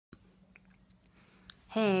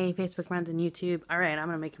Hey, Facebook friends and YouTube. All right, I'm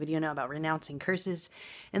going to make a video now about renouncing curses.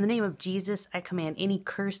 In the name of Jesus, I command any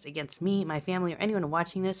curse against me, my family, or anyone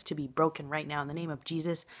watching this to be broken right now. In the name of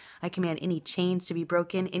Jesus, I command any chains to be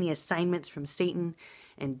broken, any assignments from Satan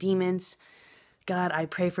and demons. God, I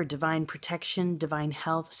pray for divine protection, divine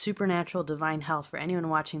health, supernatural divine health for anyone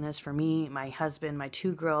watching this, for me, my husband, my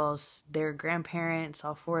two girls, their grandparents,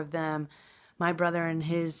 all four of them, my brother and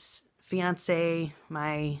his fiance,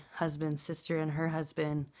 my husband's sister and her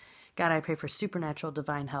husband. God, I pray for supernatural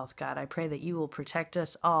divine health, God. I pray that you will protect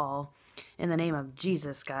us all in the name of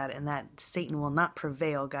Jesus, God, and that Satan will not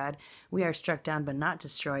prevail, God. We are struck down but not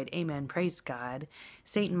destroyed. Amen. Praise God.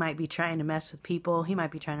 Satan might be trying to mess with people. He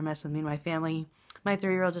might be trying to mess with me and my family. My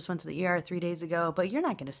 3-year-old just went to the ER 3 days ago, but you're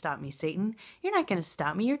not going to stop me, Satan. You're not going to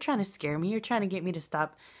stop me. You're trying to scare me. You're trying to get me to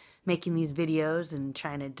stop making these videos and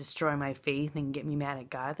trying to destroy my faith and get me mad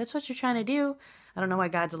at God. That's what you're trying to do. I don't know why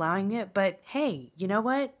God's allowing it, but hey, you know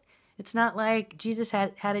what? It's not like Jesus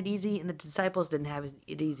had it easy and the disciples didn't have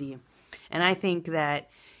it easy. And I think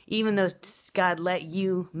that even though God let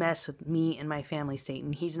you mess with me and my family,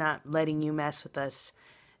 Satan, he's not letting you mess with us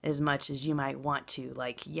as much as you might want to.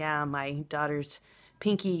 Like, yeah, my daughter's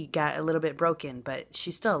pinky got a little bit broken, but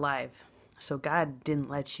she's still alive. So God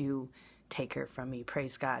didn't let you take her from me.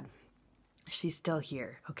 Praise God. She's still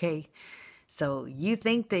here, okay? So you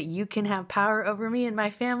think that you can have power over me and my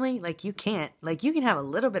family? Like, you can't. Like, you can have a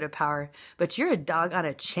little bit of power, but you're a dog on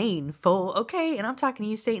a chain, fool, okay? And I'm talking to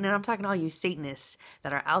you, Satan, and I'm talking to all you Satanists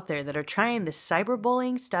that are out there that are trying this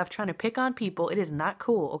cyberbullying stuff, trying to pick on people. It is not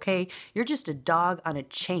cool, okay? You're just a dog on a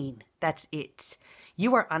chain. That's it.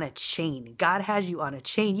 You are on a chain. God has you on a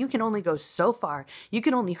chain. You can only go so far. You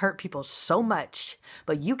can only hurt people so much,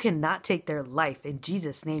 but you cannot take their life in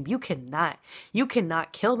Jesus' name. You cannot. You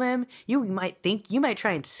cannot kill them. You might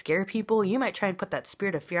try and scare people. You might try and put that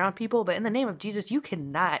spirit of fear on people, but in the name of Jesus, you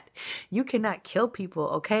cannot. You cannot kill people,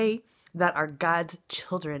 okay? That are God's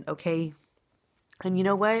children, okay? And you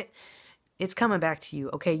know what? It's coming back to you,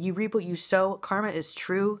 okay? You reap what you sow. Karma is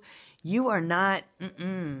true. You are not,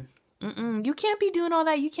 You can't be doing all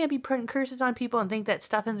that. You can't be putting curses on people and think that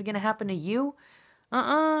stuff isn't going to happen to you.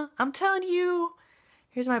 I'm telling you.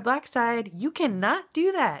 Here's my black side. You cannot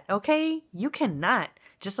do that, okay? You cannot.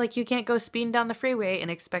 Just like you can't go speeding down the freeway and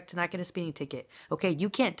expect to not get a speeding ticket, okay? You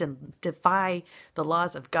can't defy the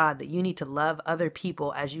laws of God that you need to love other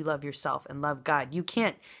people as you love yourself and love God. You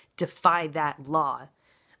can't defy that law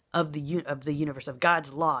of the universe, of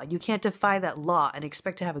God's law. You can't defy that law and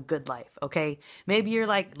expect to have a good life, okay? Maybe you're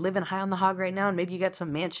like living high on the hog right now, and maybe you got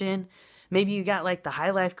some mansion. Maybe you got like the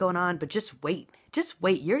high life going on, but just wait. Just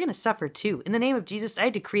wait. You're going to suffer too. In the name of Jesus, I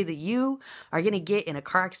decree that you are going to get in a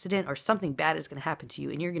car accident or something bad is going to happen to you,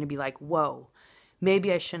 and you're going to be like, whoa,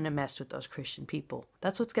 maybe I shouldn't have messed with those Christian people.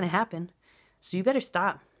 That's what's going to happen. So you better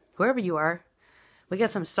stop. Whoever you are. We got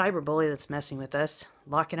some cyberbully that's messing with us,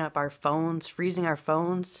 locking up our phones, freezing our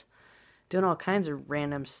phones, doing all kinds of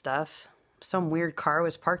random stuff. Some weird car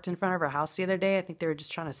was parked in front of our house the other day. I think they were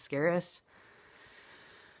just trying to scare us.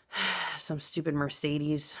 Some stupid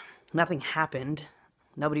Mercedes. Nothing happened.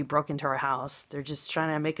 Nobody broke into our house. They're just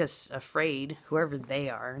trying to make us afraid, whoever they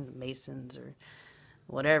are, the Masons or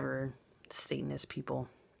whatever, Satanist people.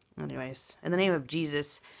 Anyways, in the name of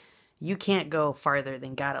Jesus, you can't go farther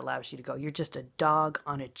than God allows you to go. You're just a dog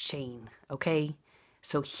on a chain, okay?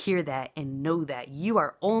 So hear that and know that you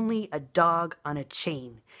are only a dog on a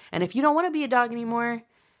chain. And if you don't want to be a dog anymore,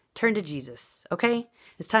 turn to Jesus, okay?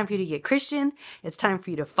 It's time for you to get Christian. It's time for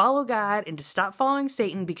you to follow God and to stop following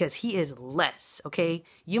Satan because he is less, okay?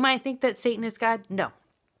 You might think that Satan is God. No.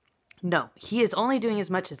 No, he is only doing as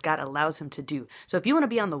much as God allows him to do. So if you want to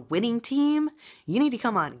be on the winning team, you need to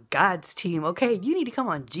come on God's team, okay? You need to come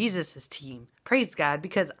on Jesus's team. Praise God,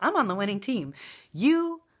 because I'm on the winning team.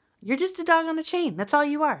 You're just a dog on a chain. That's all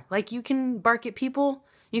you are. Like, you can bark at people.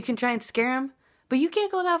 You can try and scare them. But you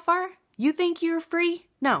can't go that far. You think you're free?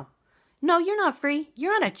 No. No, you're not free.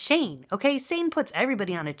 You're on a chain, okay? Satan puts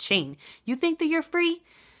everybody on a chain. You think that you're free?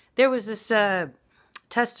 There was this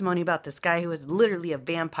testimony about this guy who was literally a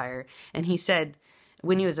vampire, and he said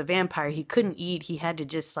when he was a vampire he couldn't eat. He had to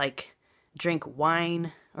just like drink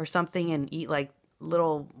wine or something and eat like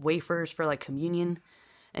little wafers for like communion,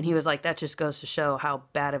 and he was like, that just goes to show how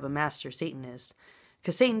bad of a master Satan is,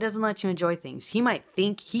 because Satan doesn't let you enjoy things. He might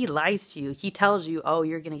think, he lies to you, he tells you, oh,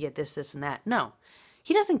 you're gonna get this and that. No,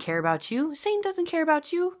 he doesn't care about you. Satan doesn't care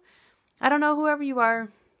about you. I don't know, whoever you are,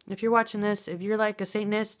 if you're watching this, if you're like a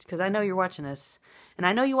Satanist, because I know you're watching this, and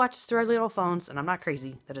I know you watch us through our little phones, and I'm not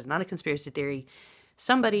crazy. That is not a conspiracy theory.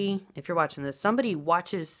 Somebody, if you're watching this, somebody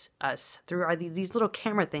watches us through these little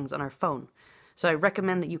camera things on our phone. So I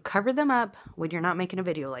recommend that you cover them up when you're not making a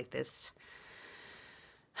video like this.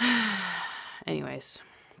 Anyways,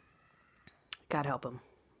 God help them.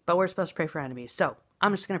 But we're supposed to pray for enemies. So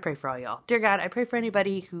I'm just going to pray for all y'all. Dear God, I pray for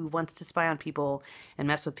anybody who wants to spy on people and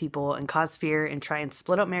mess with people and cause fear and try and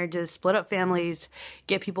split up marriages, split up families,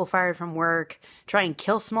 get people fired from work, try and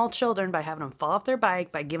kill small children by having them fall off their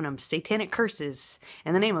bike, by giving them satanic curses.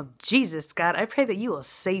 In the name of Jesus, God, I pray that you will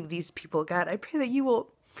save these people, God. I pray that you will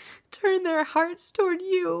turn their hearts toward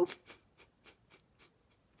you.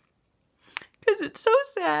 Because it's so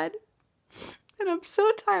sad. And I'm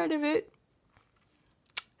so tired of it.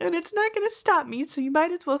 And it's not going to stop me, so you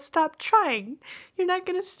might as well stop trying. You're not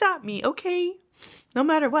going to stop me, okay? No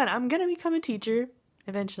matter what, I'm going to become a teacher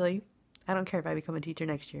eventually. I don't care if I become a teacher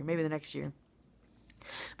next year, maybe the next year.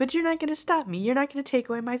 But you're not going to stop me. You're not going to take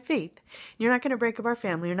away my faith. You're not going to break up our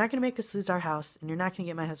family. You're not going to make us lose our house. And you're not going to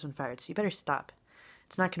get my husband fired. So you better stop.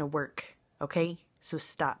 It's not going to work, okay? So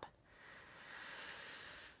stop.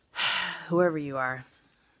 Whoever you are.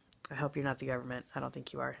 I hope you're not the government. I don't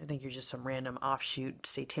think you are. I think you're just some random offshoot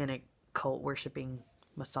satanic cult worshipping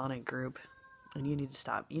Masonic group. And you need to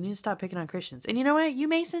stop. You need to stop picking on Christians. And you know what? You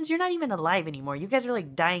Masons, you're not even alive anymore. You guys are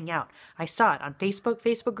like dying out. I saw it on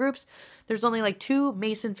Facebook groups. There's only like 2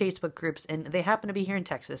 Mason Facebook groups. And they happen to be here in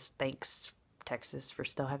Texas. Thanks, Texas, for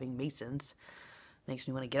still having Masons. Makes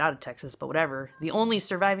me want to get out of Texas, but whatever. The only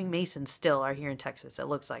surviving Masons still are here in Texas, it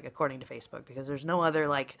looks like, according to Facebook. Because there's no other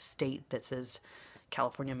like state that says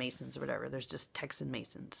California Masons or whatever. There's just Texan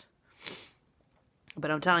Masons. But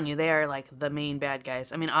I'm telling you, they are like the main bad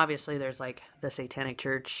guys. I mean, obviously there's like the Satanic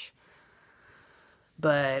Church,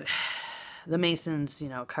 but the Masons, you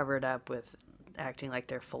know, cover it up with acting like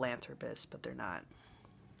they're philanthropists, but they're not.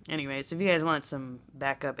 Anyways, if you guys want some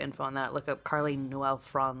backup info on that, look up Carly Noel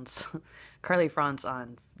Franz. Carly Franz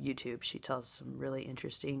on YouTube. She tells some really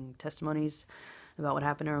interesting testimonies about what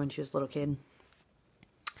happened to her when she was a little kid.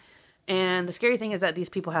 And the scary thing is that these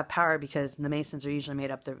people have power because the Masons are usually made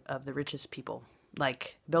up of the richest people.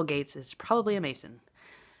 Like Bill Gates is probably a Mason.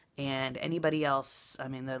 And anybody else, I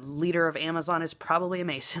mean, the leader of Amazon is probably a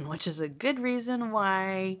Mason, which is a good reason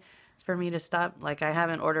why for me to stop. Like, I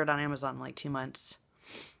haven't ordered on Amazon in like 2 months.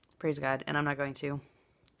 Praise God. And I'm not going to.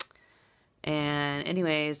 And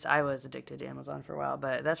anyways, I was addicted to Amazon for a while,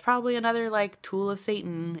 but that's probably another like tool of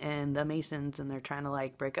Satan and the Masons. And they're trying to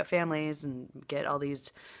like break up families and get all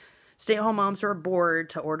these stay-at-home moms who are bored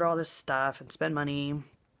to order all this stuff and spend money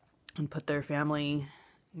and put their family,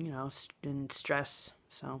 you know, in stress.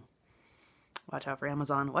 So watch out for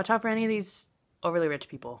Amazon. Watch out for any of these overly rich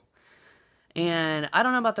people. And I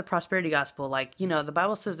don't know about the prosperity gospel. Like, you know, the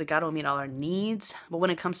Bible says that God will meet all our needs. But when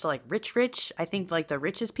it comes to like rich, I think like the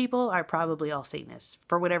richest people are probably all Satanists.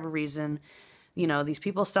 For whatever reason, you know, these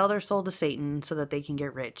people sell their soul to Satan so that they can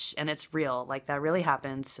get rich. And it's real. Like, that really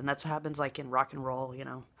happens. And that's what happens like in rock and roll, you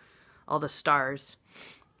know. All the stars,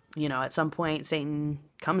 you know, at some point Satan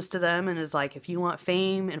comes to them and is like, if you want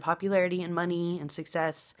fame and popularity and money and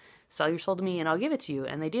success, sell your soul to me and I'll give it to you.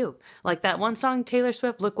 And they do. Like that one song, Taylor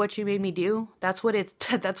Swift, Look What You Made Me Do. That's what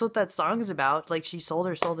that song is about. Like, she sold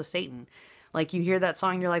her soul to Satan. Like, you hear that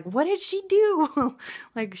song, you're like, what did she do?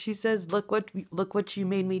 Like, she says, look what you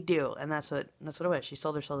made me do. And that's what it was. She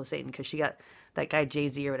sold her soul to Satan because she got that guy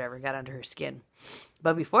Jay-Z or whatever got under her skin.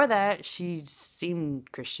 But before that, she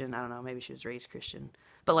seemed Christian. I don't know. Maybe she was raised Christian.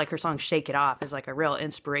 But like her song Shake It Off is like a real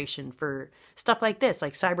inspiration for stuff like this,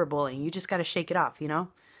 like cyberbullying. You just got to shake it off, you know?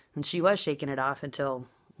 And she was shaking it off until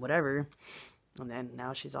whatever. And then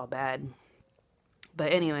now she's all bad.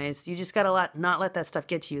 But anyways, you just got to not let that stuff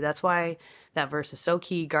get to you. That's why that verse is so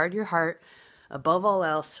key. Guard your heart above all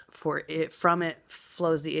else, for from it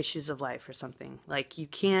flows the issues of life or something. Like, you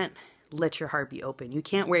can't let your heart be open. You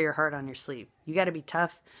can't wear your heart on your sleeve. You got to be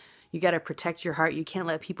tough. You got to protect your heart. You can't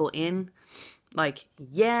let people in. Like,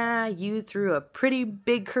 yeah, you threw a pretty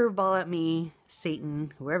big curveball at me,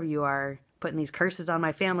 Satan, whoever you are, putting these curses on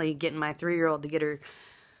my family, getting my 3-year-old to get her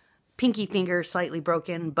pinky finger slightly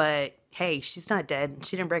broken, but hey, she's not dead.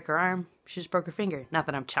 She didn't break her arm. She just broke her finger. Not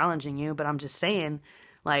that I'm challenging you, but I'm just saying,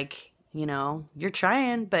 like, you know, you're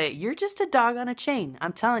trying, but you're just a dog on a chain.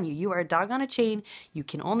 I'm telling you, you are a dog on a chain. You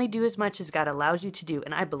can only do as much as God allows you to do.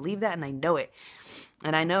 And I believe that, and I know it.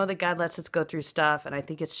 And I know that God lets us go through stuff, and I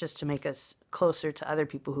think it's just to make us closer to other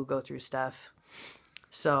people who go through stuff.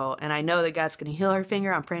 So, and I know that God's going to heal her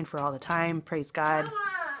finger. I'm praying for her all the time. Praise God.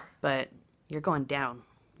 But you're going down,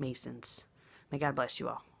 Masons. May God bless you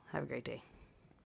all. Have a great day.